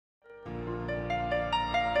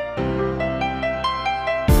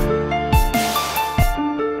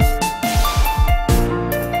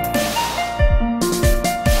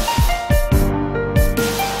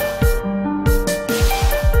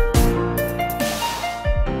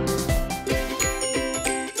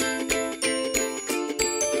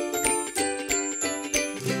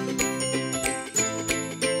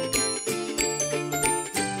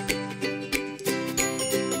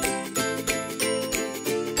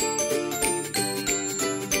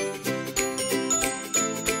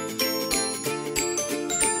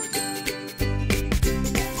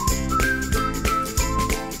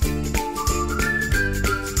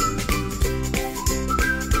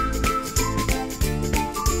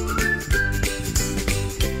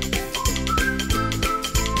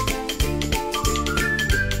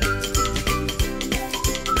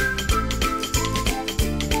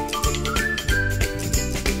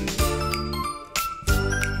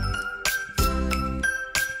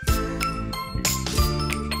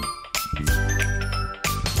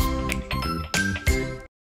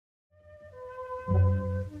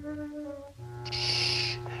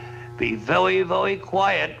Be very, very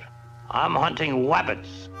quiet. I'm hunting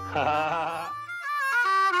rabbits.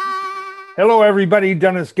 Hello, everybody.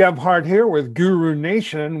 Dennis Gebhardt here with Guru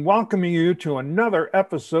Nation, welcoming you to another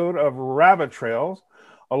episode of Rabbit Trails,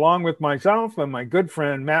 along with myself and my good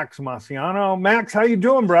friend Max Marciano. Max, how you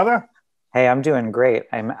doing, brother? Hey, I'm doing great.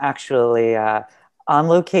 I'm actually on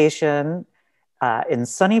location in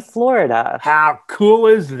sunny Florida. How cool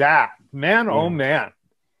is that, man? Yeah. Oh man!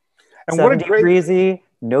 And 70 breezy,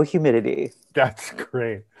 no humidity. That's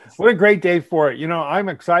great. What a great day for it. You know, I'm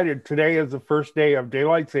excited. Today is the first day of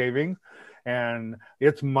daylight savings, and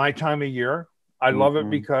it's my time of year. I love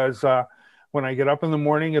it because when I get up in the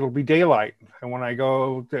morning, it'll be daylight, and when I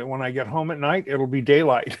get home at night, it'll be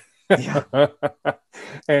daylight. Yeah.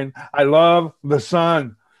 And I love the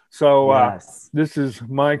sun. So yes. This is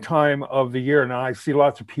my time of the year. Now I see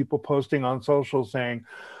lots of people posting on social saying,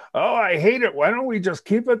 "Oh, I hate it. Why don't we just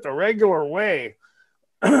keep it the regular way?"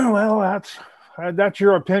 Well, that's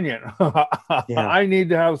your opinion. Yeah. I need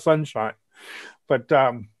to have sunshine. But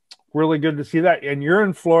really good to see that. And you're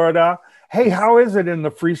in Florida. Hey, how is it in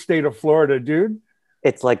the free state of Florida, dude?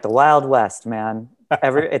 It's like the Wild West, man.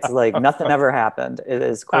 It's like nothing ever happened. It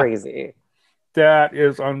is crazy. That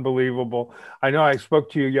is unbelievable. I know I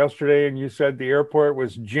spoke to you yesterday and you said the airport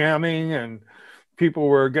was jamming and people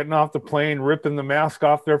were getting off the plane, ripping the mask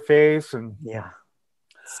off their face. And yeah,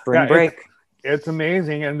 spring break. It's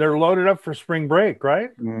amazing. And they're loaded up for spring break,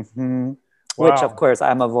 right? Mm-hmm. Wow. Which, of course,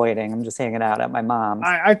 I'm avoiding. I'm just hanging out at my mom's.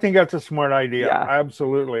 I think that's a smart idea. Yeah.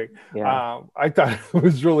 Absolutely. Yeah. I thought it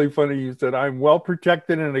was really funny. You said, I'm well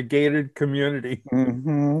protected in a gated community.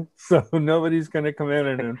 Mm-hmm. So nobody's going to come in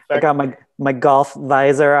and infect. I got my golf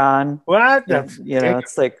visor on. What? That's,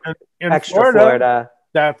 it's like in extra Florida.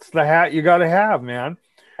 That's the hat you got to have, man.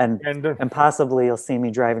 And possibly you'll see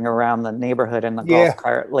me driving around the neighborhood in the golf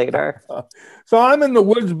cart later. So I'm in the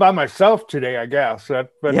woods by myself today, I guess.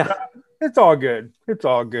 It's all good. It's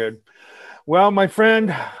all good. Well, my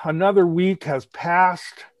friend, another week has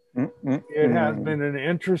passed. It has been an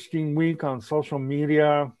interesting week on social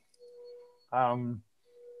media. I've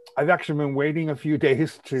actually been waiting a few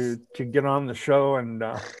days to get on the show and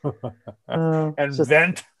and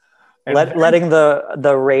vent. Letting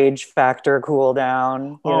the rage factor cool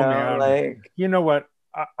down. You know what?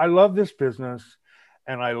 I love this business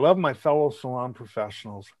and I love my fellow salon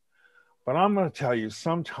professionals. But I'm going to tell you,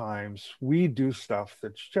 sometimes we do stuff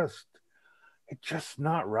that's just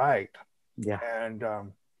not right. Yeah.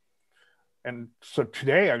 And so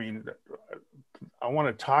today, I mean, I want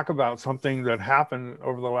to talk about something that happened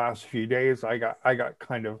over the last few days. I got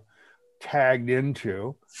kind of tagged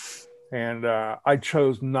into, and I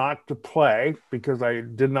chose not to play because I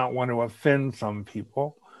did not want to offend some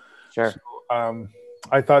people. Sure. So,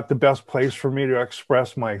 I thought the best place for me to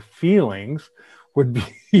express my feelings would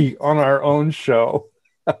be on our own show.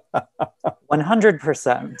 100%.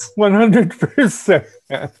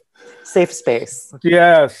 100%. Safe space.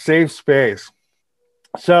 Yeah, safe space.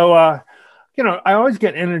 So, I always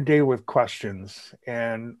get inundated with questions.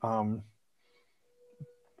 And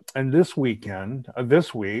this week,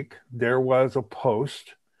 there was a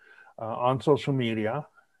post on social media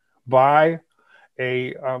by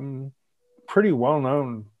a pretty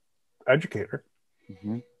well-known educator.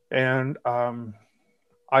 Mm-hmm. And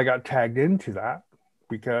I got tagged into that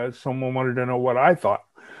because someone wanted to know what I thought.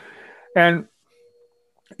 And,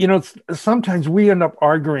 sometimes we end up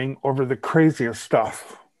arguing over the craziest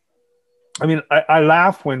stuff. I mean, I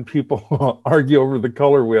laugh when people argue over the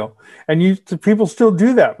color wheel. And people still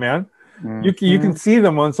do that, man. Mm-hmm. You can see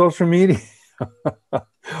them on social media.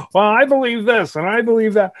 Well, I believe this and I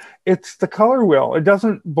believe that. It's the color wheel. It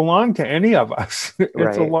doesn't belong to any of us.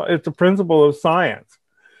 It's a principle of science.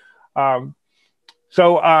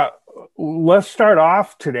 So let's start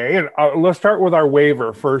off today, and let's start with our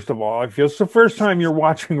waiver, first of all. If it's the first time you're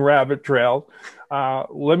watching Rabbit Trail,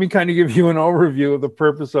 let me kind of give you an overview of the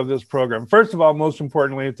purpose of this program. First of all, most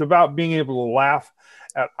importantly, it's about being able to laugh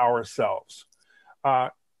at ourselves.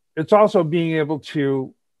 It's also being able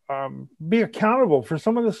to be accountable for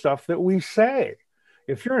some of the stuff that we say.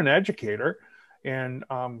 If you're an educator and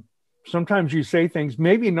sometimes you say things,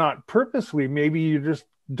 maybe not purposely, maybe you just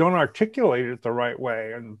don't articulate it the right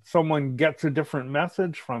way and someone gets a different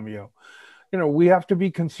message from you. We have to be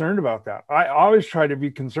concerned about that. I always try to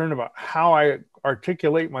be concerned about how I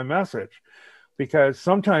articulate my message, because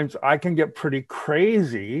sometimes I can get pretty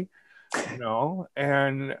crazy,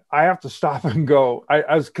 and I have to stop and go.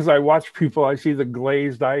 Because I watch people, I see the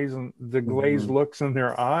glazed eyes and the glazed looks in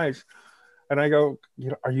their eyes, and I go,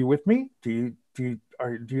 are you with me? Do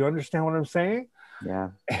you understand what I'm saying?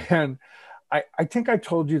 Yeah. And I think I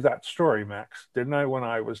told you that story, Max, didn't I? When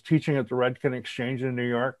I was teaching at the Redken Exchange in New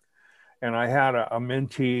York, and I had a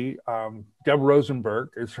mentee, Deb Rosenberg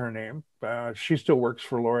is her name. She still works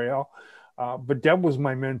for L'Oreal, but Deb was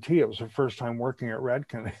my mentee. It was her first time working at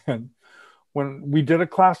Redken, and when we did a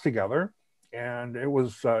class together, and it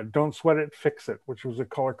was Don't Sweat It, Fix It, which was a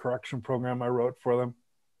color correction program I wrote for them.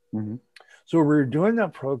 Mm-hmm. So we were doing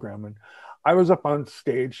that program, and I was up on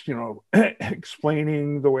stage, you know,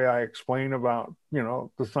 explaining the way I explain about, you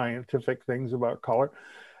know, the scientific things about color.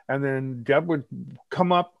 And then Deb would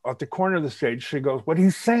come up at the corner of the stage. She goes, what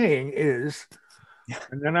he's saying is,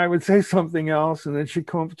 and then I would say something else. And then she'd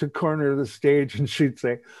come up to the corner of the stage and she'd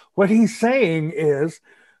say, what he's saying is.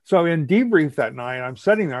 So in debrief that night, I'm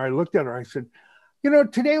sitting there. I looked at her. I said, you know,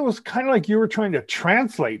 today was kind of like you were trying to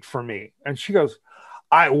translate for me. And she goes,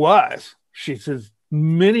 I was. She says,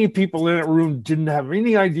 many people in that room didn't have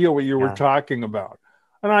any idea what you were talking about.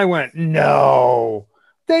 And I went, no,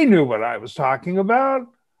 they knew what I was talking about.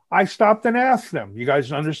 I stopped and asked them, you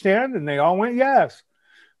guys understand? And they all went, yes.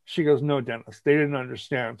 She goes, no, Dennis, they didn't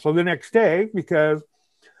understand. So the next day, because,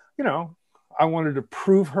 you know, I wanted to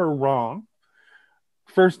prove her wrong,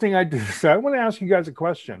 first thing I did is I want to ask you guys a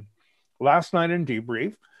question. Last night in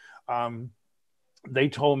debrief, they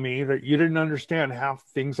told me that you didn't understand half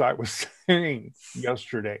things I was saying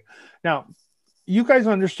yesterday. Now, you guys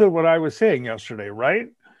understood what I was saying yesterday, right?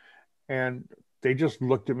 And they just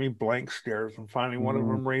looked at me blank stares. And finally, one of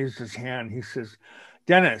them raised his hand. He says,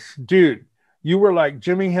 Dennis, dude, you were like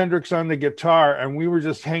Jimi Hendrix on the guitar, and we were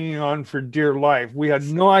just hanging on for dear life. We had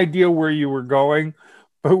no idea where you were going,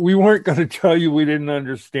 but we weren't going to tell you we didn't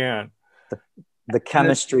understand. The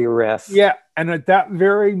chemistry riff. Yeah. And at that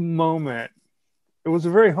very moment, it was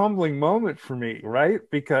a very humbling moment for me, right?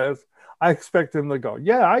 Because I expect them to go,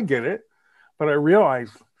 yeah, I get it. But I realize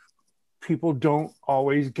people don't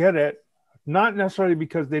always get it. Not necessarily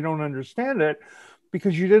because they don't understand it,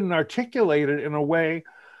 because you didn't articulate it in a way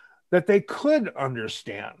that they could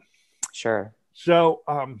understand. Sure. So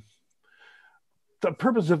the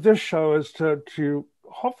purpose of this show is to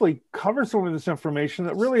hopefully cover some of this information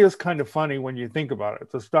that really is kind of funny when you think about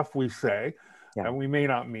it, the stuff we say and we may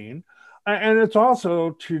not mean. And it's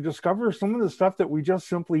also to discover some of the stuff that we just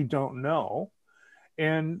simply don't know.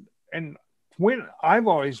 And when I've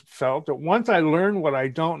always felt that once I learn what I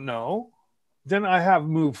don't know, then I have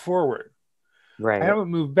moved forward. Right. I haven't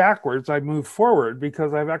moved backwards. I moved forward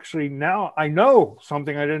because I've actually now I know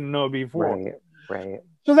something I didn't know before. Right. Right.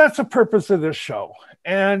 So that's the purpose of this show.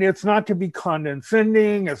 And it's not to be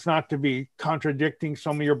condescending. It's not to be contradicting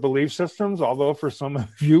some of your belief systems, although for some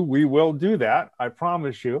of you, we will do that. I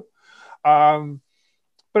promise you.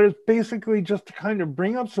 But it's basically just to kind of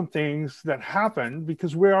bring up some things that happen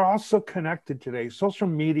because we are all so connected today. Social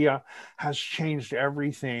media has changed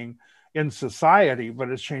everything in society, but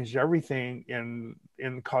it's changed everything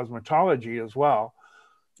in cosmetology as well.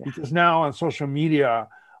 Yeah. Because now on social media,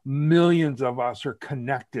 millions of us are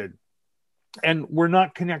connected. And we're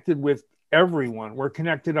not connected with everyone. We're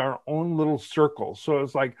connected our own little circles. So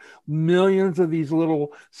it's like millions of these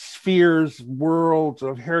little spheres, worlds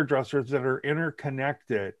of hairdressers that are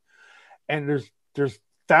interconnected. And there's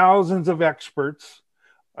thousands of experts.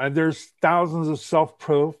 There's thousands of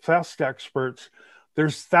self-professed experts.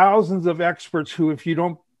 There's thousands of experts who, if you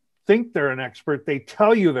don't think they're an expert, they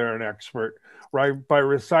tell you they're an expert, right? By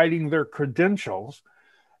reciting their credentials.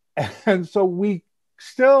 And so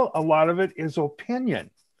a lot of it is opinion.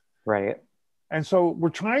 Right. And so we're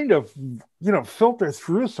trying to, filter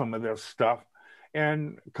through some of this stuff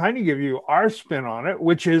and kind of give you our spin on it,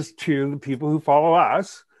 which is to the people who follow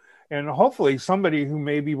us. And hopefully somebody who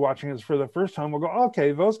may be watching this for the first time will go,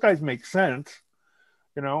 okay, those guys make sense,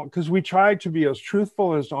 because we try to be as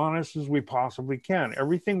truthful, as honest as we possibly can.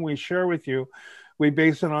 Everything we share with you, we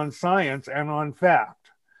base it on science and on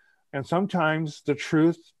fact. And sometimes the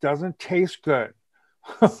truth doesn't taste good.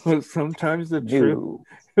 Sometimes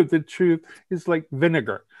the truth is like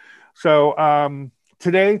vinegar. So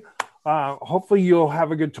today, hopefully you'll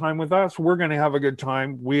have a good time with us. We're going to have a good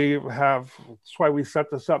time. That's why we set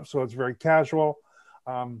this up so it's very casual.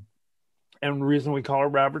 And the reason we call it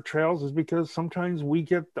Rabbit Trails is because sometimes we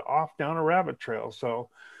get off down a rabbit trail. So,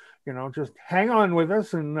 just hang on with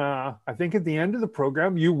us. And I think at the end of the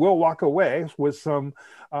program, you will walk away with some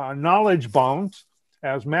knowledge bombs,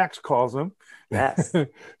 as Max calls them. Yes.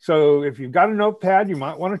 So if you've got a notepad, you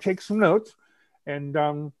might want to take some notes,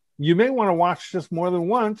 and you may want to watch this more than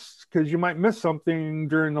once because you might miss something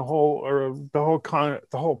during the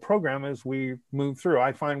whole program as we move through.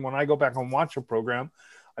 I find when I go back and watch a program,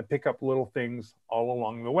 I pick up little things all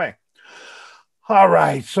along the way. All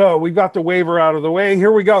right, so we got the waiver out of the way.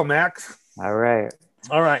 Here we go, Max. All right.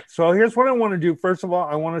 All right. So here's what I want to do. First of all,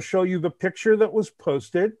 I want to show you the picture that was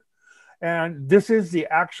posted. And this is the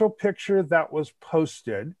actual picture that was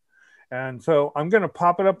posted. And so I'm going to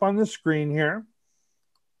pop it up on the screen here.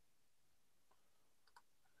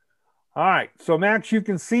 All right. So Max, you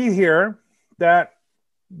can see here that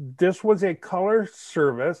this was a color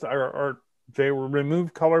service, or they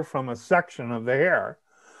removed color from a section of the hair.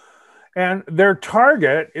 And their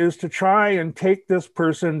target is to try and take this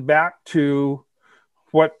person back to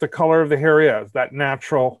what the color of the hair is, that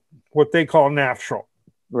natural, what they call natural,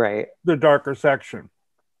 right? The darker section.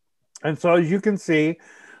 And so as you can see,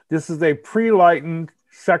 this is a pre-lightened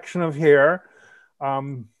section of hair.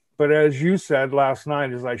 But as you said last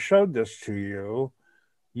night, as I showed this to you,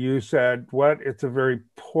 you said, what? It's a very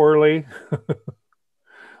poorly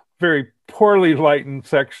lightened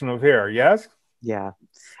section of hair. Yes? Yeah.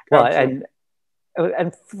 Well,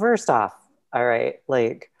 and first off, all right,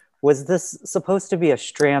 like, was this supposed to be a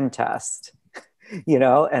strand test? You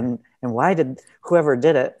know, and why did whoever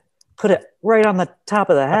did it put it right on the top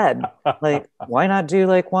of the head? Like, why not do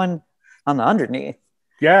like one on the underneath?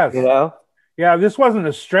 Yes. You know? Yeah, this wasn't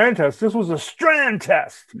a strand test. This was a strand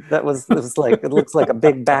test. It was like, it looks like a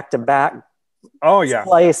big back-to-back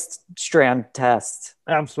sliced strand test.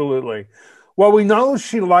 Absolutely. Well, we know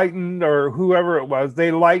she lightened, or whoever it was,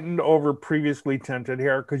 they lightened over previously tinted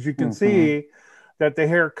hair, because you can see that the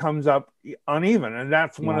hair comes up uneven. And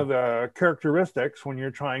that's one of the characteristics when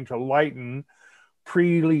you're trying to lighten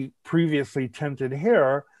previously tinted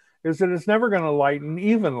hair, is that it's never going to lighten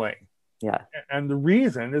evenly. Yeah. And the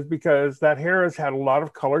reason is because that hair has had a lot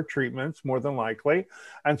of color treatments, more than likely.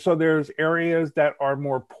 And so there's areas that are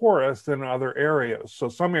more porous than other areas. So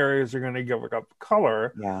some areas are going to give up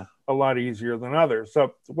color a lot easier than others.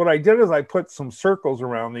 So what I did is I put some circles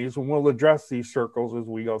around these, and we'll address these circles as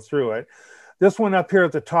we go through it. This one up here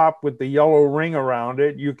at the top with the yellow ring around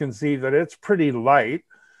it, you can see that it's pretty light.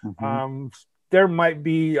 There might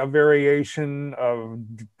be a variation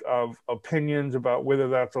of opinions about whether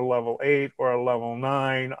that's a level 8 or a level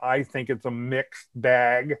 9. I think it's a mixed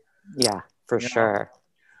bag. Yeah, for sure.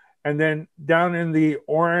 And then down in the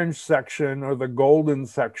orange section, or the golden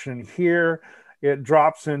section here, it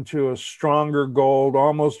drops into a stronger gold,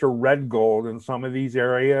 almost a red gold in some of these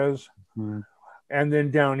areas. And then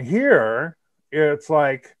down here, it's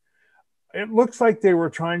like, it looks like they were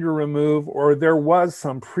trying to remove, or there was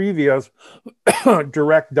some previous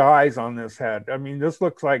direct dyes on this head. I mean, this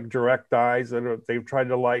looks like direct dyes that they've tried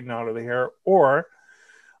to lighten out of the hair, or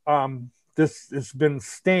this has been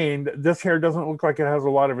stained. This hair doesn't look like it has a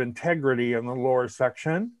lot of integrity in the lower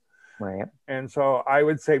section. Right. And so I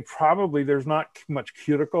would say probably there's not much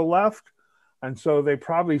cuticle left. And so they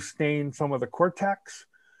probably stained some of the cortex,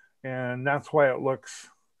 and that's why it looks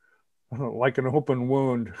like an open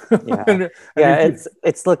wound. Yeah,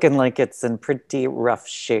 it's looking like it's in pretty rough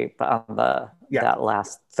shape on that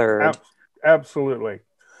last third. Absolutely.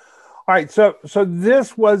 All right, so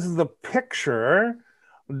this was the picture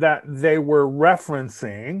that they were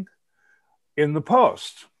referencing in the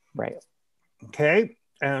post. Right. Okay,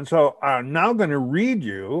 and so I'm now going to read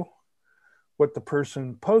you what the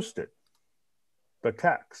person posted, the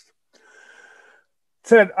text. It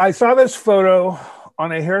said, I saw this photo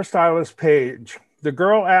on a hairstylist page. The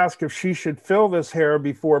girl asked if she should fill this hair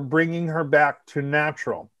before bringing her back to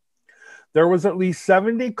natural. There was at least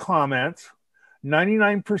 70 comments.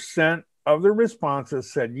 99% of the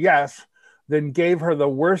responses said yes, then gave her the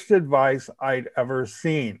worst advice I'd ever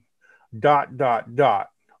seen. ...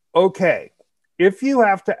 Okay, if you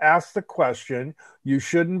have to ask the question, you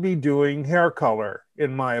shouldn't be doing hair color,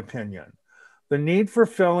 in my opinion. The need for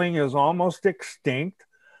filling is almost extinct.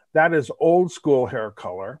 That is old school hair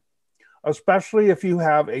color, especially if you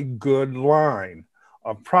have a good line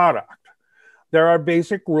of product. There are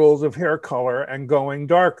basic rules of hair color and going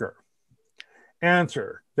darker.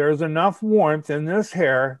 Answer: there's enough warmth in this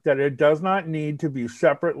hair that it does not need to be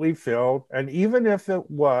separately filled, and even if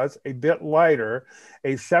it was a bit lighter,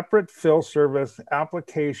 a separate fill service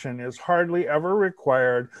application is hardly ever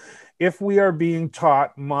required if we are being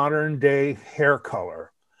taught modern day hair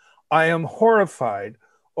color. I am horrified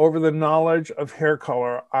over the knowledge of hair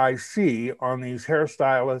color I see on these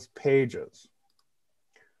hairstylist pages.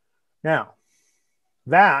 Now,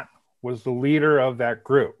 that was the leader of that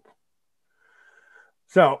group.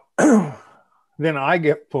 So then I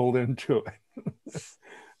get pulled into it.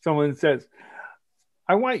 Someone says,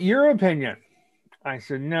 I want your opinion. I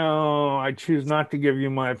said, no, I choose not to give you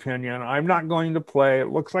my opinion. I'm not going to play. It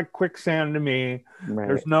looks like quicksand to me. Right.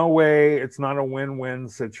 There's no way. It's not a win-win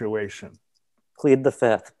situation. Plead the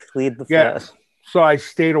fifth. Plead the fifth. So I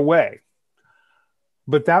stayed away.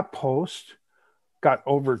 But that post got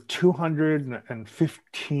over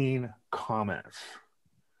 215 comments.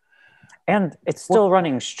 And it's still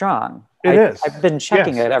running strong. It is. I've been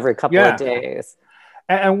checking it every couple of days.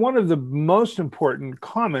 And one of the most important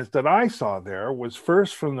comments that I saw there was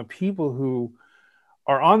first from the people who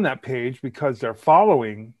are on that page because they're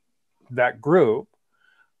following that group,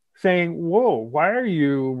 saying, whoa, why are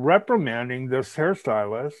you reprimanding this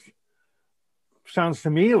hairstylist? Sounds to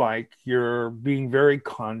me like you're being very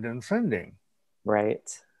condescending. Right.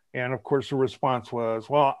 And of course, the response was,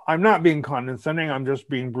 well, I'm not being condescending. I'm just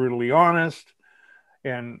being brutally honest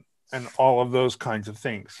and all of those kinds of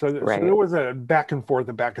things. So there was a back and forth.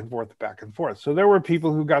 So there were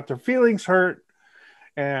people who got their feelings hurt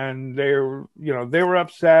and they were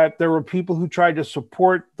upset. There were people who tried to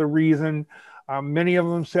support the reason. Many of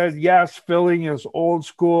them said, yes, filling is old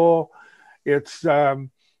school. It's,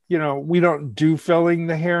 we don't do filling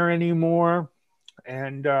the hair anymore.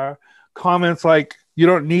 And comments like, you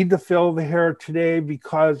don't need to fill the hair today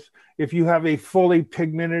because if you have a fully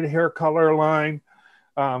pigmented hair color line,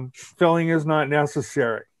 filling is not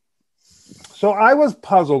necessary. So I was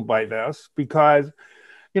puzzled by this because,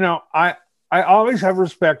 I always have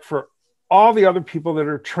respect for all the other people that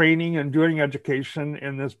are training and doing education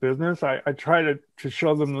in this business. I try to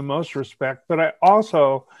show them the most respect, but I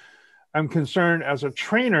also am concerned as a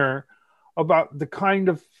trainer about the kind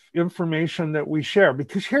of information that we share,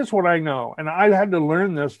 because here's what I know, and I had to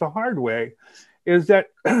learn this the hard way, is that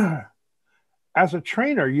as a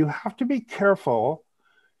trainer, you have to be careful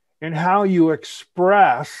in how you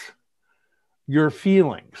express your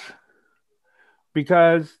feelings.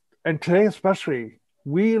 Because, and today especially,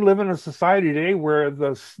 we live in a society today where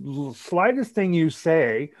the slightest thing you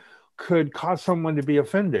say could cause someone to be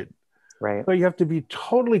offended. Right. So you have to be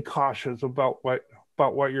totally cautious about what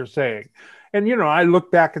you're saying. And, I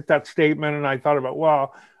look back at that statement and I thought about,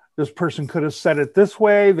 well, this person could have said it this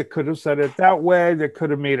way. They could have said it that way. They could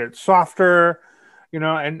have made it softer,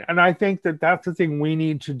 and I think that that's the thing we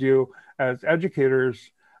need to do as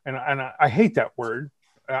educators. And I hate that word.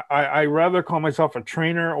 I rather call myself a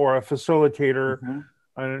trainer or a facilitator,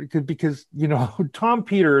 because, Tom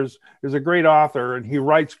Peters is a great author and he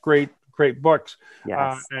writes great books.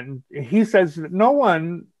 Yes. And he says that no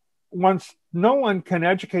one can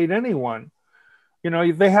educate anyone.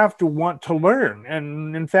 They have to want to learn.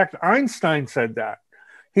 And in fact, Einstein said that.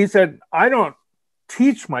 He said, I don't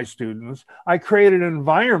teach my students. I create an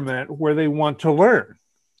environment where they want to learn.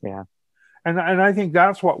 Yeah. And I think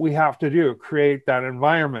that's what we have to do, create that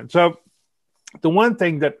environment. So the one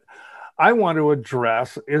thing that I want to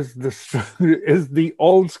address is the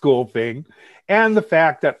old school thing, and the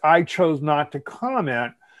fact that I chose not to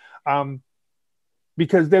comment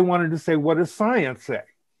because they wanted to say, what does science say?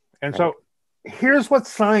 And so here's what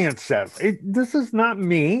science says. This is not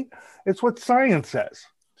me. It's what science says.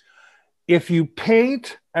 If you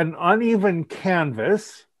paint an uneven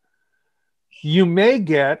canvas, you may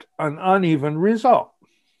get an uneven result.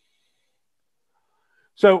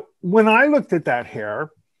 So when I looked at that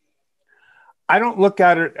hair, I don't look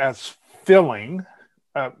at it as filling.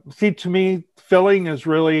 See, to me, filling is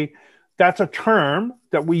that's a term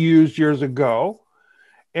that we used years ago,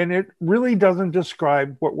 and it really doesn't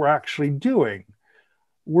describe what we're actually doing.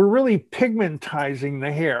 We're really pigmentizing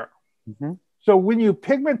the hair. Mm-hmm. So when you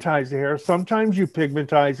pigmentize the hair, sometimes you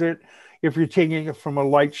pigmentize it if you're taking it from a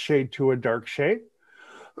light shade to a dark shade.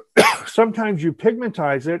 Sometimes you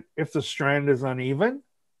pigmentize it if the strand is uneven.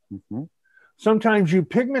 Mm-hmm. Sometimes you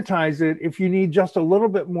pigmentize it if you need just a little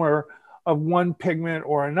bit more of one pigment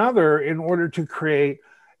or another in order to create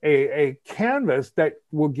a canvas that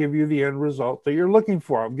will give you the end result that you're looking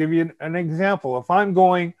for. I'll give you an example. If I'm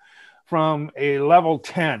going from a level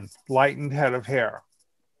 10 lightened head of hair,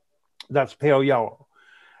 that's pale yellow,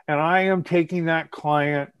 and I am taking that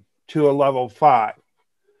client to a level 5,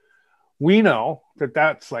 we know that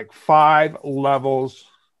that's like 5 levels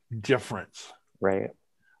difference. Right.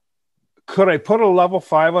 Could I put a level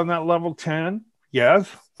 5 on that level 10? Yes,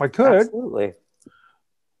 I could. Absolutely.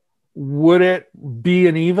 Would it be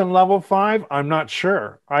an even level 5? I'm not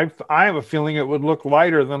sure. I have a feeling it would look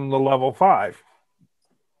lighter than the level 5.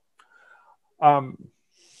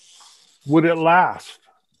 Would it last?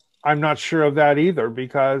 I'm not sure of that either,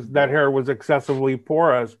 because that hair was excessively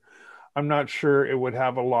porous. I'm not sure it would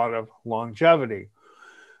have a lot of longevity.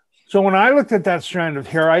 So when I looked at that strand of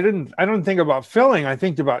hair, I don't think about filling. I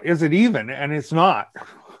think about, is it even? And it's not.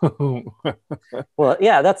 Well,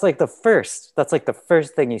 yeah, that's like the first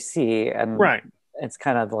thing you see. And right. It's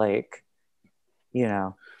kind of like,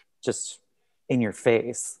 just in your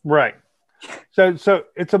face. Right. So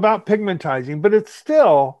it's about pigmentizing, but it's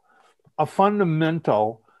still a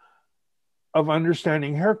fundamental of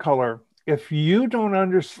understanding hair color. If you don't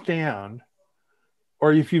understand,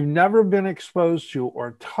 or if you've never been exposed to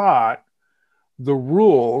or taught the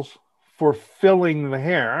rules for filling the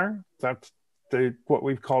hair, that's what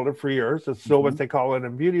we've called it for years, it's still what they call it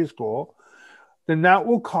in beauty school, then that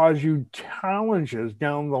will cause you challenges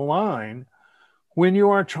down the line when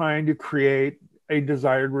you are trying to create a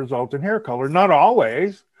desired result in hair color. Not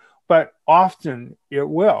always, but often it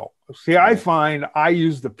will. See, I find I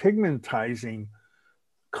use the pigmentizing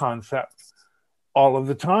concept all of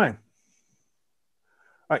the time.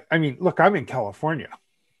 I mean, look, I'm in California,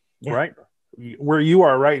 right? Where you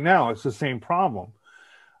are right now, it's the same problem.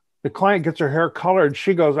 The client gets her hair colored.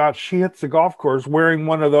 She goes out, she hits the golf course wearing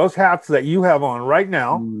one of those hats that you have on right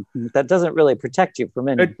now. That doesn't really protect you from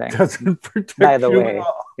anything. It doesn't protect By the you way, at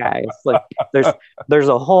all. guys, like there's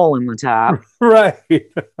a hole in the top. Right.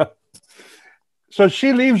 So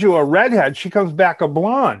she leaves you a redhead. She comes back a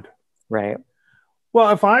blonde. Right.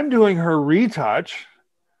 Well, if I'm doing her retouch,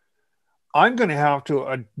 I'm going to have to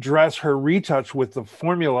address her retouch with the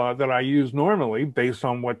formula that I use normally based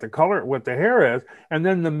on what the color, what the hair is. And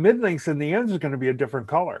then the mid lengths and the ends is going to be a different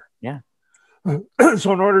color. Yeah.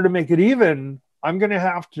 So in order to make it even, I'm going to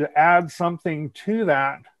have to add something to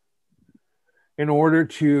that in order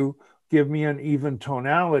to give me an even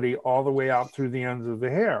tonality all the way out through the ends of the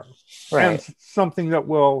hair. Right. And something that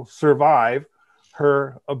will survive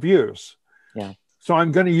her abuse. Yeah. So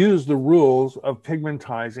I'm going to use the rules of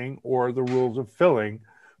pigmentizing or the rules of filling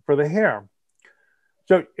for the hair.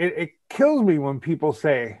 So it kills me when people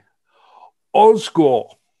say, old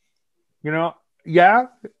school. You know, yeah,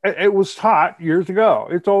 it was taught years ago.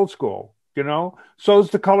 It's old school, you know.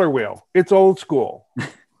 So's the color wheel. It's old school.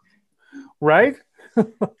 Right?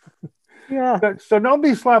 Yeah. So don't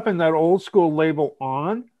be slapping that old school label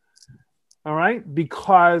on. All right?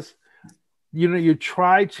 Because you know, you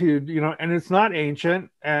try to, you know, and it's not ancient.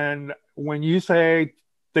 And when you say,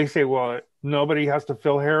 they say, well, nobody has to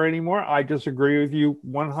fill hair anymore. I disagree with you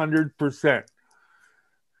 100%.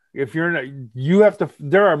 If you're not, you have to,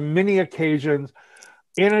 there are many occasions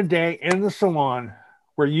in a day in the salon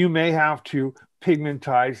where you may have to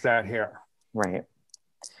pigmentize that hair. Right.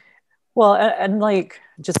 Well, and like,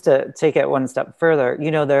 just to take it one step further,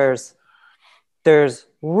 you know, there's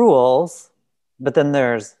rules, but then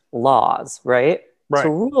there's laws, right? So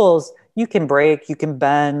rules you can break, you can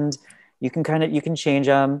bend, you can change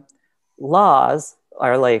them. Laws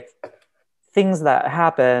are like things that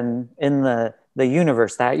happen in the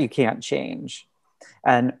universe that you can't change.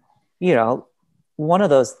 And, you know, one of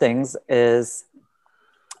those things is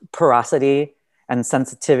porosity and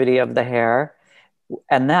sensitivity of the hair.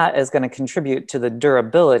 And that is going to contribute to the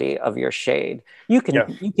durability of your shade. You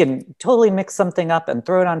can totally mix something up and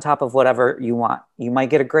throw it on top of whatever you want. You might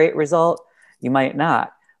get a great result. You might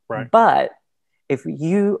not. Right. But if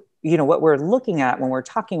you know, what we're looking at when we're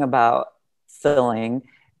talking about filling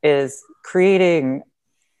is creating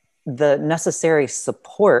the necessary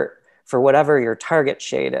support for whatever your target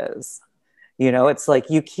shade is. You know, it's like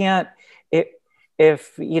you can't,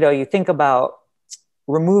 if you know, you think about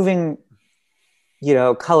removing, you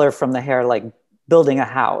know, color from the hair, like building a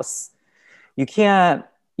house. You can't,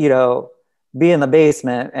 you know, be in the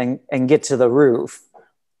basement and get to the roof.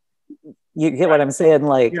 You get what I'm saying?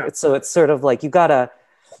 Like, so it's sort of like you gotta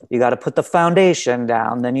put the foundation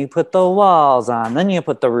down, then you put the walls on, then you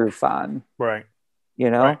put the roof on. Right.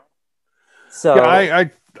 You know? Right. So yeah,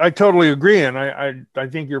 I totally agree. And I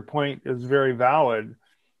think your point is very valid.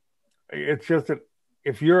 It's just that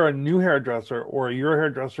if you're a new hairdresser or you're a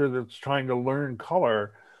hairdresser that's trying to learn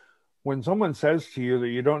color, when someone says to you that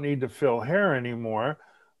you don't need to fill hair anymore,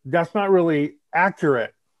 that's not really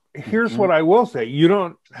accurate. Here's what I will say. You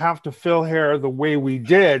don't have to fill hair the way we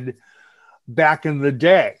did back in the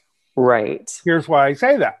day. Right. Here's why I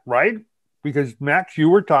say that, right? Because Max, you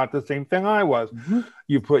were taught the same thing I was.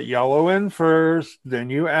 You put yellow in first, then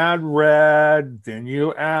you add red, then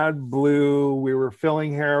you add blue. We were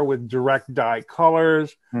filling hair with direct dye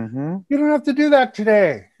colors. You don't have to do that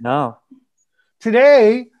today. No.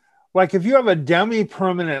 Today, like if you have a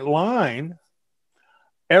demi-permanent line,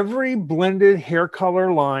 every blended hair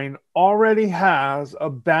color line already has a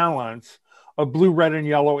balance of blue, red, and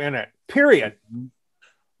yellow in it, period.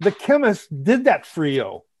 The chemist did that for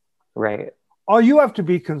you. Right. All you have to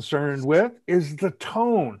be concerned with is the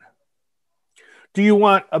tone. Do you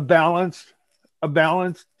want a balanced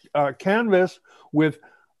canvas with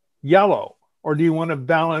yellow, or do you want a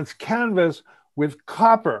balanced canvas with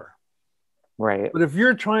copper? Right. But if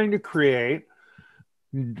you're trying to create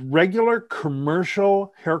regular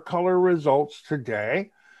commercial hair color results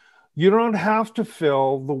today, You don't have to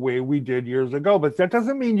fill the way we did years ago, but that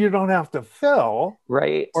doesn't mean you don't have to fill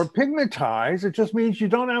right or pigmentize. It just means you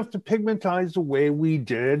don't have to pigmentize the way we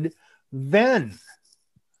did then.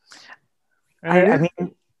 I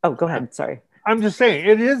mean, oh, go ahead. Sorry. I'm just saying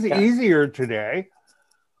it is easier today,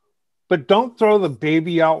 but don't throw the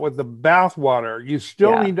baby out with the bathwater. You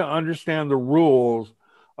still need to understand the rules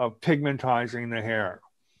of pigmentizing the hair.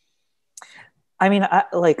 I mean,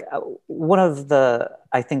 one of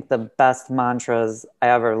I think the best mantras I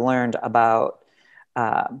ever learned about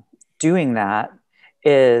doing that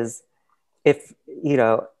is if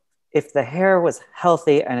the hair was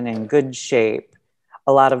healthy and in good shape,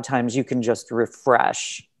 a lot of times you can just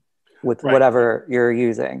refresh with whatever you're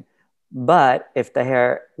using. But if the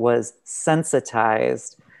hair was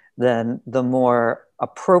sensitized, then the more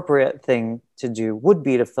appropriate thing to do would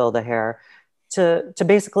be to fill the hair to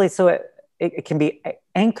basically so it can be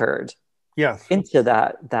anchored into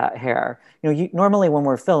that hair. Normally when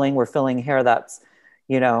we're filling hair that's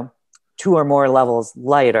 2 or more levels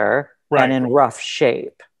lighter and in rough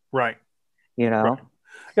shape. Right. Right.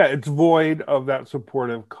 Yeah, it's void of that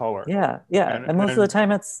supportive color. Yeah. And most of the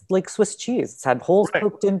time it's like Swiss cheese. It's had holes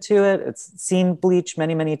poked into it. It's seen bleach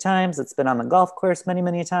many, many times. It's been on the golf course many,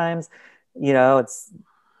 many times. It's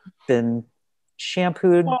been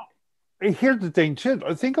shampooed. Well, here's the thing too.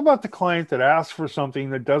 Think about the client that asks for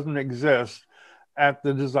something that doesn't exist at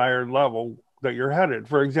the desired level that you're headed.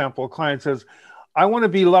 For example, a client says, I want to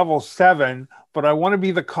be level 7, but I want to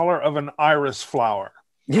be the color of an iris flower.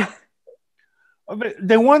 Yeah.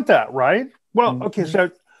 They want that, right? Well, okay,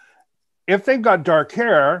 so if they've got dark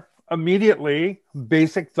hair, immediately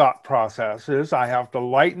basic thought process is I have to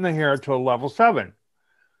lighten the hair to a level 7.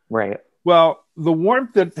 Right. Well, the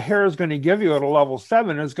warmth that the hair is going to give you at a level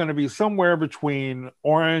 7 is going to be somewhere between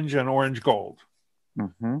orange and orange gold,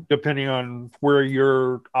 depending on where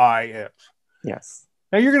your eye is. Yes.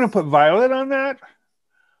 Now you're going to put violet on that?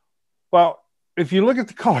 Well, if you look at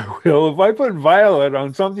the color wheel, if I put violet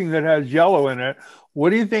on something that has yellow in it,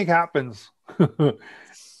 what do you think happens?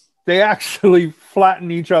 They actually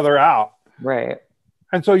flatten each other out. Right.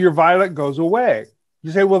 And so your violet goes away.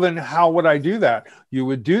 You say, well, then how would I do that? You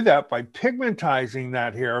would do that by pigmentizing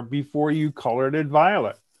that hair before you colored it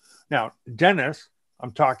violet. Now, Dennis,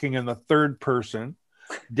 I'm talking in the third person,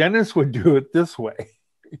 Dennis would do it this way.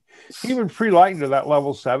 He would pre-lighten to that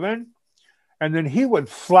level 7, and then he would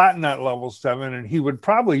flatten that level 7, and he would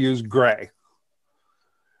probably use gray.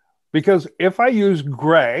 Because if I use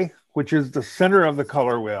gray, which is the center of the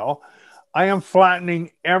color wheel, I am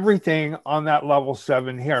flattening everything on that level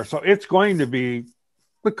 7 hair. So it's going to be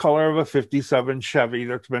the color of a 57 Chevy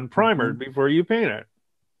that's been primered before you paint it.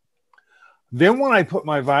 Then when I put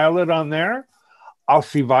my violet on there, I'll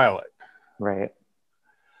see violet. Right.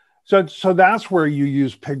 So that's where you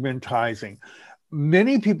use pigmentizing.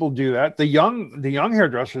 Many people do that. The young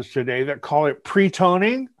hairdressers today that call it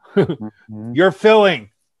pre-toning, you're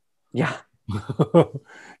filling. Yeah.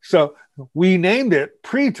 So we named it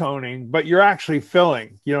pre-toning, but you're actually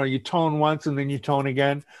filling. You tone once and then you tone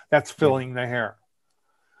again. That's filling the hair.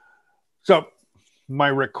 So my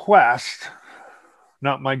request,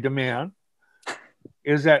 not my demand,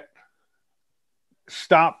 is that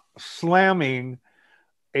stop slamming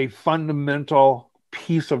a fundamental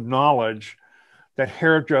piece of knowledge that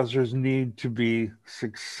hairdressers need to be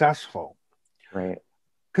successful. Right.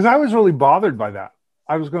 Because I was really bothered by that.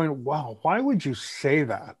 I was going, wow, why would you say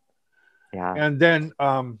that? Yeah. And then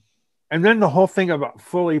the whole thing about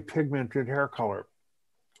fully pigmented hair color.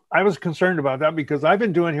 I was concerned about that because I've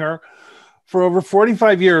been doing hair for over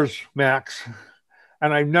 45 years, Max,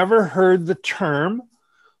 and I've never heard the term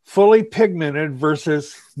fully pigmented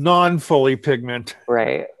versus non-fully pigmented.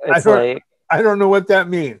 Right. I don't know what that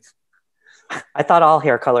means. I thought all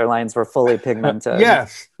hair color lines were fully pigmented.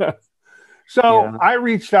 Yes. So I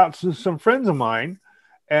reached out to some friends of mine,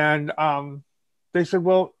 and they said,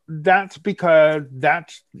 well, that's because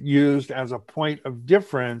that's used as a point of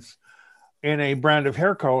difference in a brand of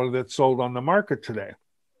hair color that's sold on the market today.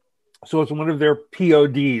 So it's one of their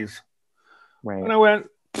PODs. Right. And I went,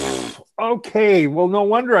 okay, well, no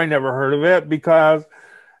wonder I never heard of it, because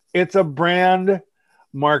it's a brand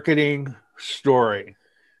marketing story.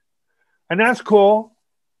 And that's cool.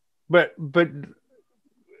 But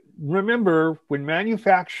remember, when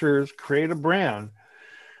manufacturers create a brand,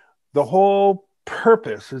 the whole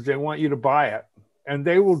purpose is they want you to buy it. And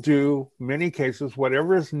they will do, in many cases,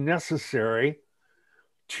 whatever is necessary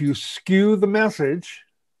to skew the message,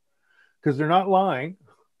 because they're not lying.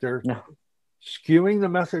 They're skewing the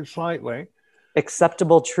message slightly.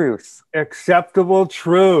 Acceptable truth. Acceptable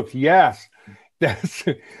truth. Yes.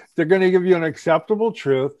 They're going to give you an acceptable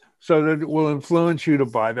truth so that it will influence you to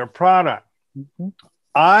buy their product. Mm-hmm.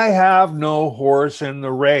 I have no horse in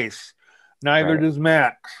the race. Neither does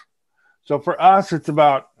Max. So for us, it's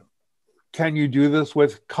about, can you do this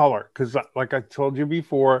with color? Because like I told you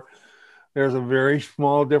before, there's a very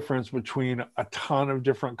small difference between a ton of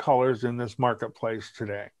different colors in this marketplace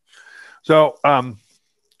today. So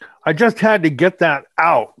I just had to get that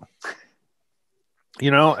out.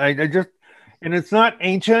 You know, I just, and it's not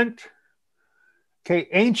ancient. Okay,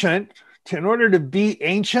 ancient, in order to be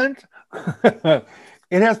ancient, it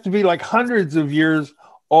has to be like hundreds of years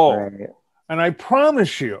old. Right. And I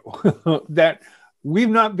promise you that we've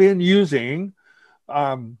not been using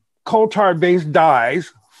coal tar based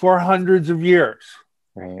dyes for hundreds of years.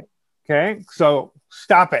 Right. Okay, so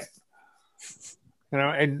stop it. You know,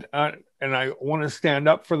 and I want to stand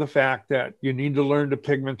up for the fact that you need to learn to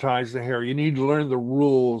pigmentize the hair. You need to learn the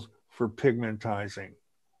rules for pigmentizing.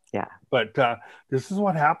 Yeah. But this is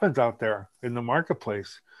what happens out there in the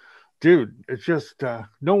marketplace. Dude, it's just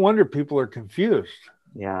no wonder people are confused.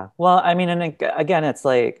 Yeah. Well, I mean, and again, it's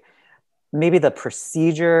like maybe the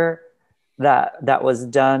procedure that was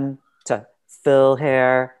done to fill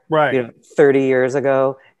hair, right, you know, 30 years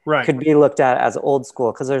ago, right, could be looked at as old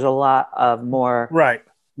school, because there's a lot of more right,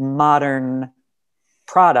 modern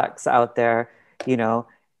products out there, you know,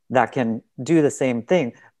 that can do the same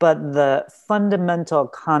thing. But the fundamental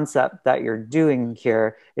concept that you're doing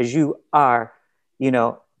here is you are, you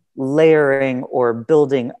know, layering or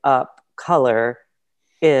building up color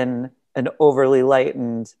in an overly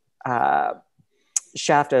lightened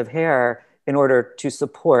shaft of hair in order to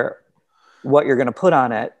support what you're going to put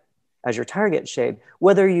on it as your target shade.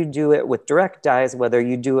 Whether you do it with direct dyes, whether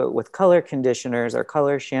you do it with color conditioners or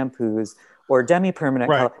color shampoos or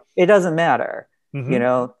demi-permanent color, it doesn't matter. Mm-hmm.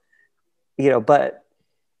 You know, but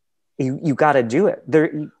you got to do it.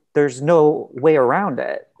 There's no way around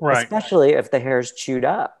it, right, especially if the hair's chewed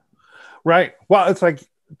up. Right. Well, it's like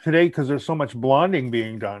today, because there's so much blonding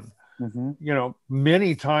being done, Mm-hmm. you know,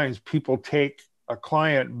 many times people take a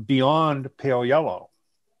client beyond pale yellow.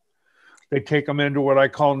 They take them into what I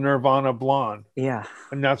call nirvana blonde. Yeah.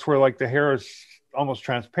 And that's where like the hair is almost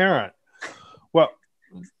transparent. Well,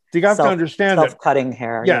 you have to understand that self-cutting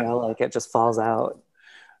hair, yeah, you know, like it just falls out.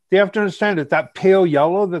 They have to understand that pale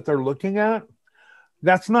yellow that they're looking at,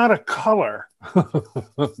 that's not a color.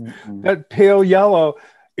 Mm-hmm. That pale yellow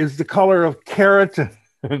is the color of keratin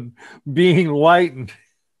being lightened.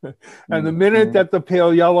 And the minute that the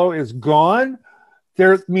pale yellow is gone,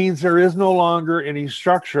 there means there is no longer any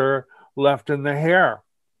structure left in the hair.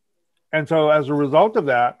 And so as a result of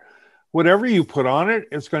that, whatever you put on it,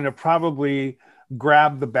 it's going to probably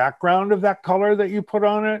grab the background of that color that you put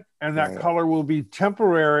on it, and that color will be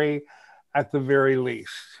temporary at the very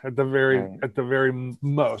least. At the very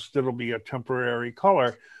most, it'll be a temporary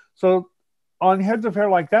color. So on heads of hair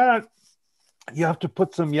like that, you have to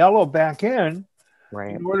put some yellow back in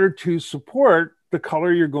order to support the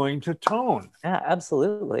color you're going to tone. Yeah,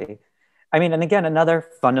 absolutely. I mean, and again, another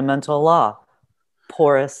fundamental law: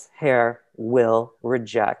 porous hair will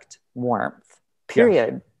reject warmth,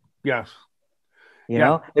 period. Yes. You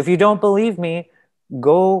know, if you don't believe me,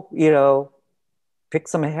 go, you know, pick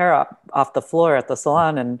some hair up off the floor at the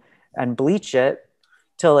salon and bleach it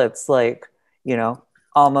till it's like, you know,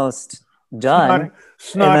 almost done.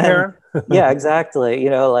 Snot hair. Yeah, exactly. You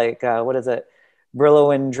know, like, what is it? Brillo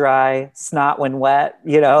when dry, snot when wet,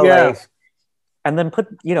 you know, like, and then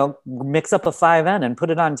mix up a 5N and put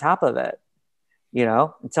it on top of it, you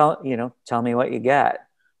know, tell me what you get.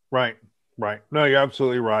 Right. No, you're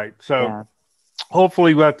absolutely right. So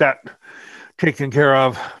hopefully we got that taken care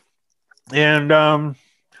of. And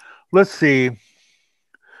let's see.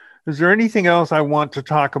 Is there anything else I want to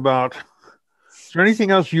talk about? Is there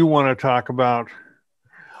anything else you want to talk about?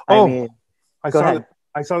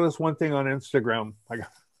 I saw this one thing on Instagram. I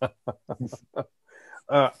got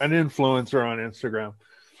an influencer on Instagram.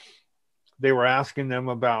 They were asking them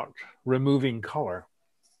about removing color.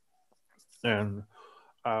 And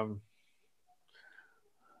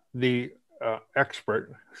the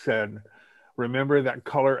expert said, remember that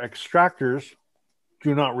color extractors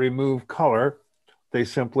do not remove color. They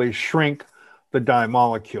simply shrink the dye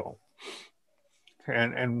molecule.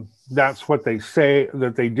 And that's what they say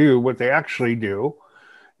that they do. What they actually do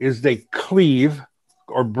is they cleave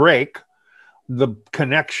or break the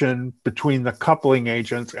connection between the coupling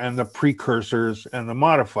agents and the precursors and the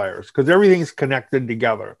modifiers, because everything's connected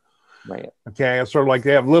together. Right. Okay. It's sort of like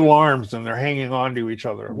they have little arms and they're hanging on to each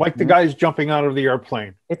other, like the guys jumping out of the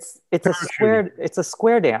airplane. It's a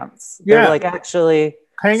square dance. They're like actually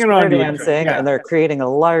hanging on to dancing, and they're creating a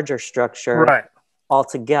larger structure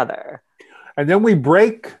altogether. And then we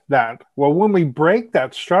break that. Well, when we break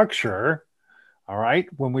that structure, all right,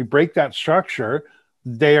 when we break that structure,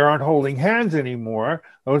 they aren't holding hands anymore.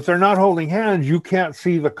 And if they're not holding hands, you can't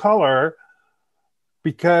see the color,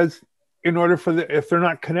 because if they're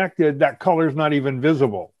not connected, that color is not even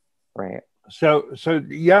visible. Right. So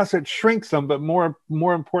yes, it shrinks them, but more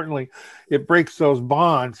importantly, it breaks those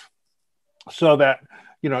bonds so that,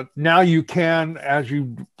 now you can, as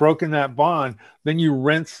you've broken that bond, then you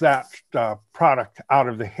rinse that product out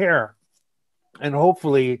of the hair, and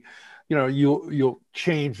hopefully, you'll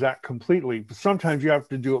change that completely. But sometimes you have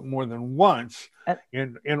to do it more than once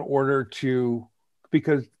in order to,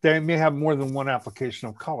 because they may have more than one application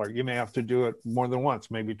of color. You may have to do it more than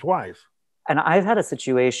once, maybe twice. And I've had a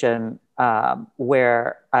situation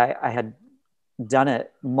where I had done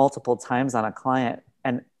it multiple times on a client,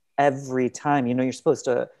 and every time, you're supposed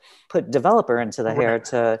to put developer into the hair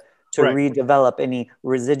to redevelop any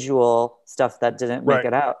residual stuff that didn't make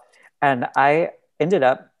it out. And I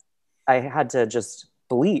had to just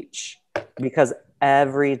bleach, because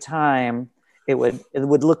every time it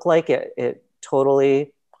would look like it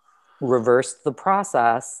totally reversed the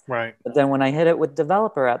process. Right. But then when I hit it with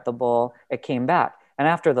developer at the bowl, it came back. And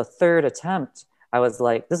after the third attempt, I was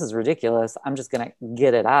like, this is ridiculous. I'm just going to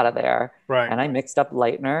get it out of there. Right. And I mixed up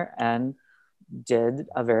lightener and did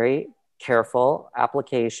a very careful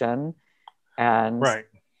application and,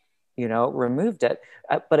 removed it.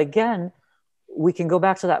 But again, we can go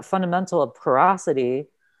back to that fundamental of porosity.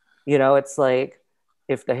 It's like,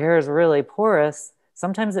 if the hair is really porous,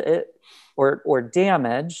 sometimes or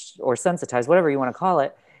damaged or sensitized, whatever you want to call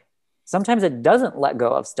it, sometimes it doesn't let go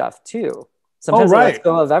of stuff too. Sometimes it lets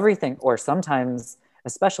go of everything, or sometimes,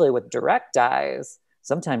 especially with direct dyes,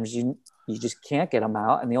 sometimes you just can't get them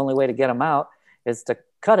out, and the only way to get them out is to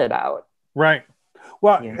cut it out. Right.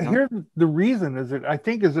 Well, here's the reason is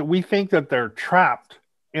that we think that they're trapped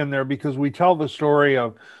in there because we tell the story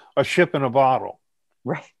of a ship in a bottle.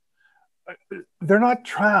 Right. They're not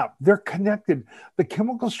trapped. They're connected. The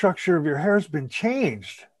chemical structure of your hair has been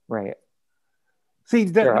changed. Right. See,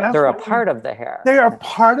 they're a part of the hair. They are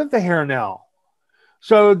part of the hair now.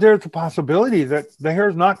 So there's a possibility that the hair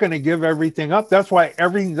is not going to give everything up. That's why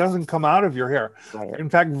everything doesn't come out of your hair. Right. In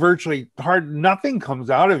fact, virtually nothing comes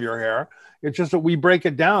out of your hair. It's just that we break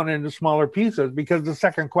it down into smaller pieces, because the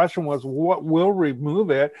second question was, what will remove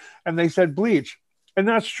it? And they said bleach. And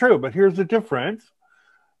that's true. But here's the difference.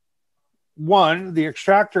 One, the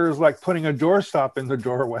extractor is like putting a doorstop in the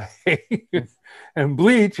doorway, and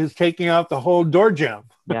bleach is taking out the whole door jamb.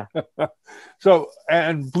 Yeah.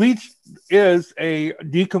 And bleach is a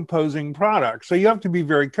decomposing product. So you have to be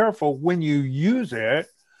very careful when you use it,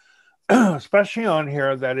 especially on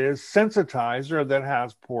hair that is sensitized or that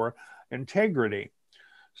has poor integrity.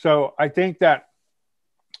 So I think that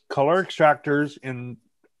color extractors in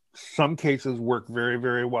some cases work very,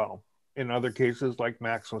 very well. In other cases, like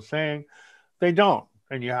Max was saying, they don't.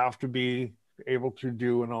 And you have to be able to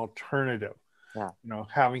do an alternative,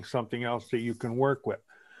 having something else that you can work with.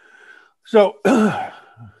 So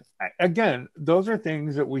again, those are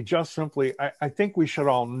things that we just simply, I think we should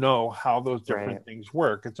all know how those different things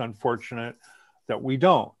work. It's unfortunate that we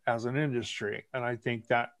don't as an industry. And I think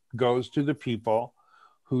that goes to the people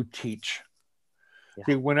who teach. Yeah.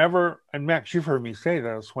 See, and Max, you've heard me say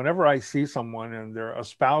this, whenever I see someone and they're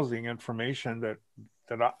espousing information that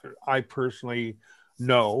I personally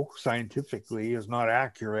know scientifically is not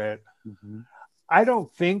accurate, I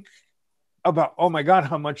don't think about, oh my God,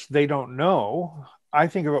 how much they don't know. I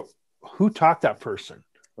think about who taught that person.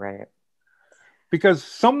 Right. Because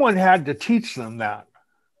someone had to teach them that.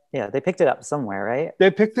 Yeah, they picked it up somewhere, right? They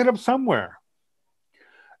picked it up somewhere.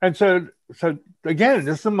 And so again,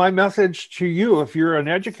 this is my message to you. If you're an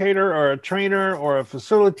educator or a trainer or a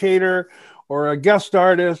facilitator or a guest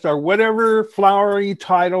artist or whatever flowery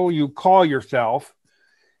title you call yourself,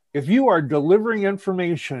 if you are delivering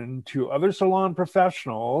information to other salon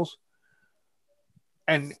professionals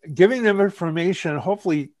and giving them information,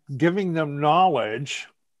 hopefully giving them knowledge,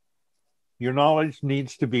 your knowledge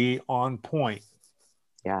needs to be on point.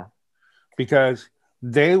 Yeah. Because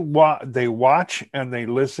they watch and they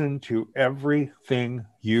listen to everything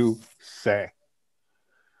you say.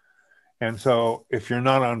 And so if you're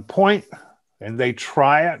not on point and they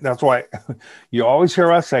try it, that's why you always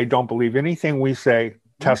hear us say, don't believe anything we say,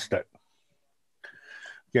 test it.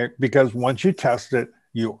 Okay? Because once you test it,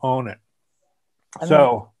 you own it.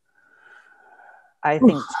 So I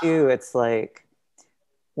think too, it's like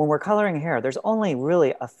when we're coloring hair, there's only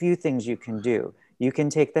really a few things you can do. You can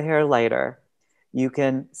take the hair lighter. You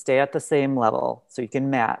can stay at the same level, so you can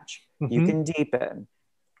match. You can deepen.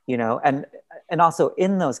 you know, and also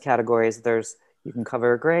in those categories, you can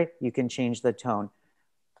cover a gray, you can change the tone.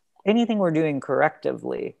 Anything we're doing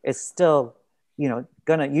correctively is still, you know,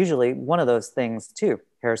 gonna usually one of those things too.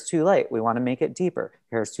 Hair's too light, we want to make it deeper.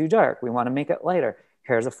 Hair's too dark, we want to make it lighter.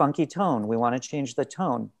 Hair's a funky tone, we want to change the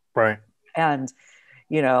tone. Right. And,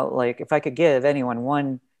 you know, like if I could give anyone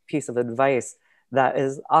one piece of advice that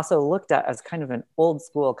is also looked at as kind of an old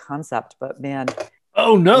school concept, but man.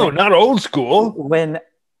 Oh no, not old school.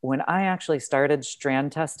 When I actually started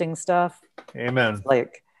strand testing stuff, amen.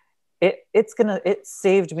 Like it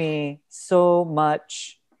saved me so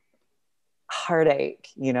much heartache.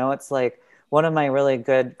 You know, it's like one of my really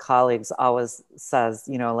good colleagues always says,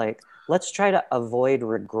 you know, like, let's try to avoid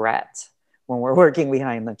regret when we're working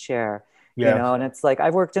behind the chair. Yeah. You know, and it's like,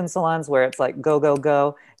 I've worked in salons where it's like, go, go,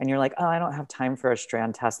 go. And you're like, oh, I don't have time for a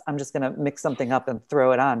strand test. I'm just going to mix something up and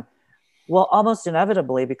throw it on. Well, almost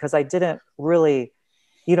inevitably, because I didn't really,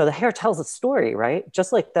 you know, the hair tells a story, right?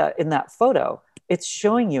 Just like that in that photo, it's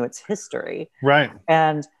showing you its history. Right.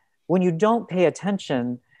 And when you don't pay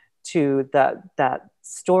attention to that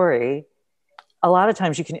story, a lot of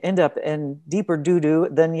times you can end up in deeper doo-doo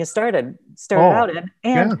than you started out in.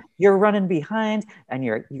 And you're running behind and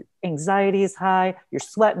your anxiety is high, you're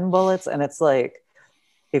sweating bullets. And it's like,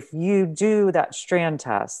 if you do that strand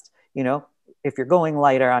test, you know, if you're going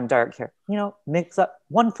lighter on dark hair, you know, mix up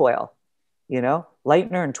one foil, you know,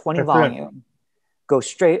 lightener and 20 volume, go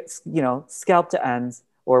straight, you know, scalp to ends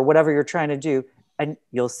or whatever you're trying to do. And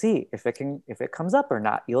you'll see if it comes up or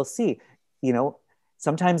not. You'll see, you know,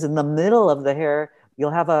 sometimes in the middle of the hair,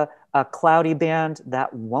 you'll have a cloudy band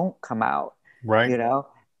that won't come out, right? You know,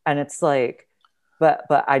 and it's like, but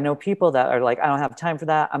I know people that are like, I don't have time for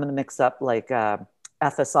that. I'm going to mix up like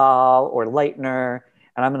Ethisol or lightener,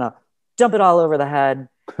 and I'm going to dump it all over the head.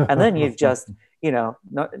 And then you've just, you know,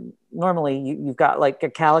 normally you've got like a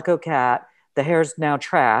calico cat. The hair's now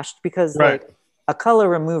trashed because like a color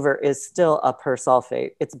remover is still a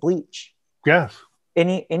persulfate. It's bleach. Yes.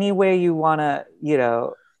 Any way you want to, you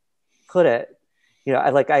know, put it, you know,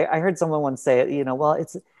 I heard someone once say it, you know, well,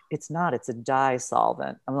 it's a dye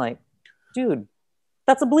solvent. I'm like, dude,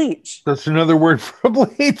 that's a bleach. That's another word for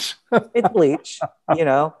bleach. It's bleach, you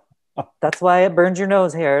know, that's why it burns your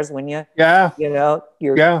nose hairs when you know,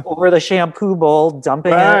 you're over the shampoo bowl,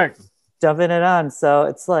 dumping it on. So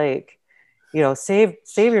it's like, you know, save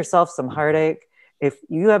yourself some heartache. If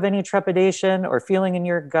you have any trepidation or feeling in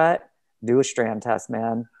your gut, do a strand test,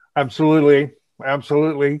 man. Absolutely. It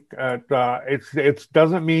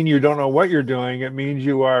doesn't mean you don't know what you're doing. It means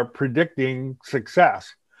you are predicting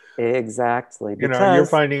success. Exactly. You know, you're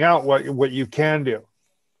finding out what you can do.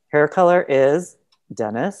 Hair color is,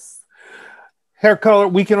 Dennis? Hair color,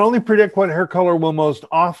 we can only predict what hair color will most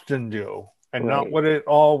often do and not what it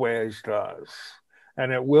always does.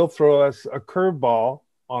 And it will throw us a curveball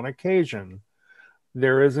on occasion.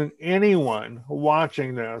 There isn't anyone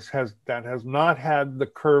watching this that has not had the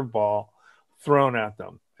curveball thrown at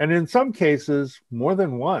them. And in some cases, more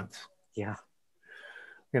than once. Yeah.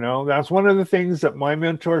 You know, that's one of the things that my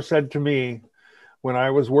mentor said to me when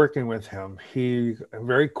I was working with him. He, a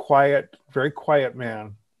very quiet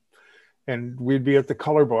man. And we'd be at the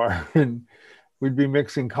color bar and we'd be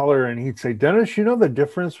mixing color. And he'd say, Dennis, you know the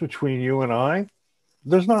difference between you and I?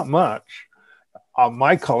 There's not much.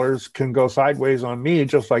 My colors can go sideways on me,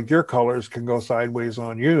 just like your colors can go sideways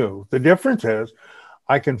on you. The difference is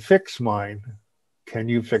I can fix mine. Can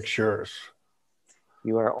you fix yours?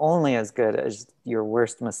 You are only as good as your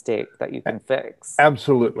worst mistake that you can fix.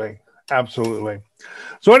 Absolutely.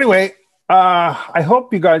 So anyway, I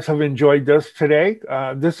hope you guys have enjoyed this today.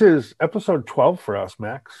 This is episode 12 for us,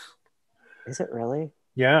 Max. Is it really?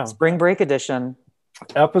 Yeah. Spring break edition.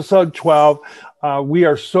 Episode 12. We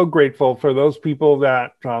are so grateful for those people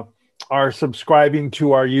that are subscribing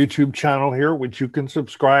to our YouTube channel here, which you can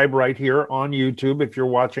subscribe right here on YouTube if you're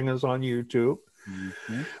watching us on YouTube.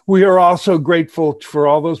 Mm-hmm. We are also grateful for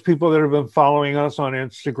all those people that have been following us on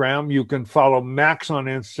Instagram. You can follow Max on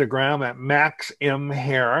Instagram at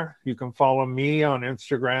MaxMHair. You can follow me on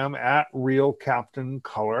Instagram at Real Captain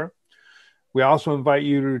Color. We also invite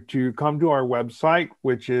you to come to our website,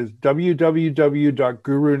 which is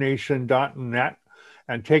www.gurunation.net,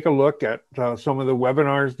 and take a look at some of the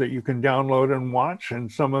webinars that you can download and watch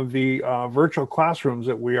and some of the virtual classrooms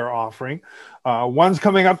that we are offering. One's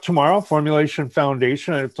coming up tomorrow, Formulation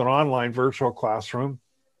Foundation. It's an online virtual classroom.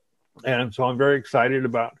 And so I'm very excited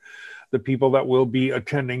about the people that will be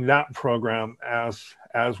attending that program as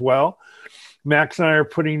well. Max and I are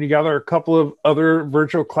putting together a couple of other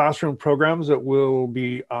virtual classroom programs that we'll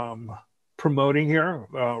be promoting here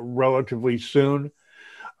relatively soon.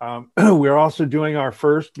 We're also doing our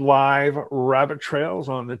first live rabbit trails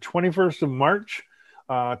on the 21st of March,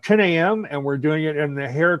 10 a.m. And we're doing it in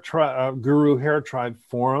the Guru Hair Tribe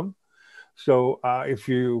Forum. So if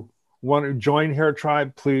you want to join Hair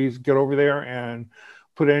Tribe, please get over there and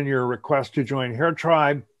put in your request to join Hair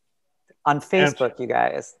Tribe. On Facebook, you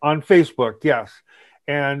guys. On Facebook, yes.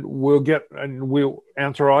 And we'll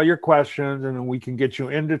answer all your questions, and then we can get you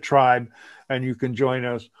into Tribe, and you can join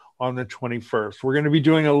us on the 21st. We're going to be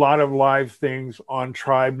doing a lot of live things on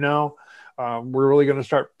Tribe now. We're really going to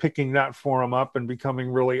start picking that forum up and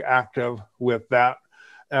becoming really active with that,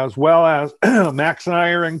 as well as Max and I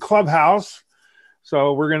are in Clubhouse.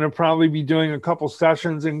 So we're going to probably be doing a couple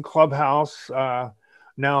sessions in Clubhouse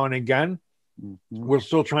now and again. Mm-hmm. We're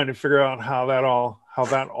still trying to figure out how that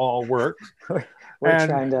all works. We're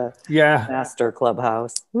trying to master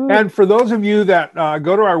Clubhouse. And for those of you that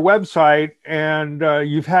go to our website and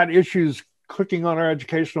you've had issues clicking on our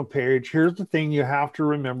educational page, here's the thing you have to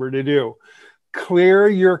remember to do. Clear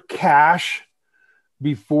your cache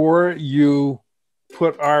before you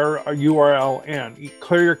put our URL in.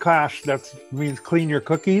 Clear your cache, that means clean your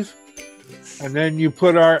cookies. And then you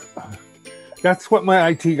put that's what my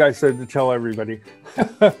IT guy said to tell everybody.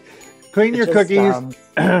 Clean your cookies.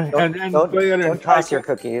 And then don't toss your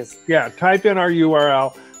cookies. Yeah, type in our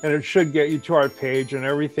URL and it should get you to our page and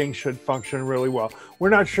everything should function really well. We're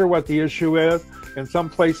not sure what the issue is. In some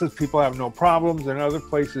places, people have no problems. In other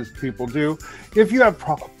places, people do. If you have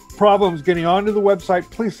problems getting onto the website,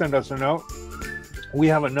 please send us a note. We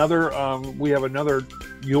have another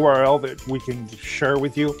URL that we can share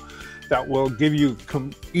with you that will give you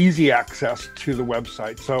easy access to the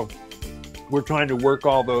website. So we're trying to work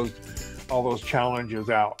all those challenges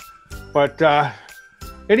out. But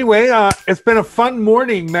anyway, it's been a fun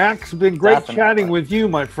morning, Max. It's been great chatting with you,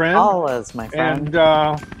 my friend. Always, my friend.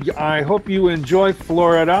 And I hope you enjoy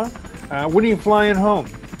Florida. When are you flying home?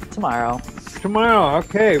 Tomorrow. Tomorrow.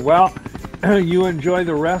 Okay. Well, you enjoy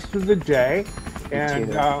the rest of the day,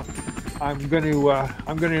 and I'm going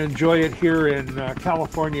to enjoy it here in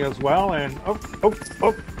California as well. And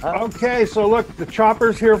okay. So look, the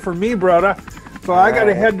chopper's here for me, brother. So I got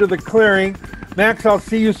to head to the clearing. Max, I'll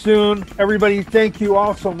see you soon. Everybody, thank you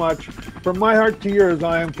all so much. From my heart to yours,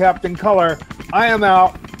 I am Captain Color. I am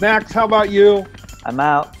out. Max, how about you? I'm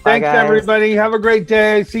out. Thanks, everybody. Have a great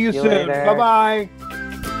day. See you soon. Bye-bye.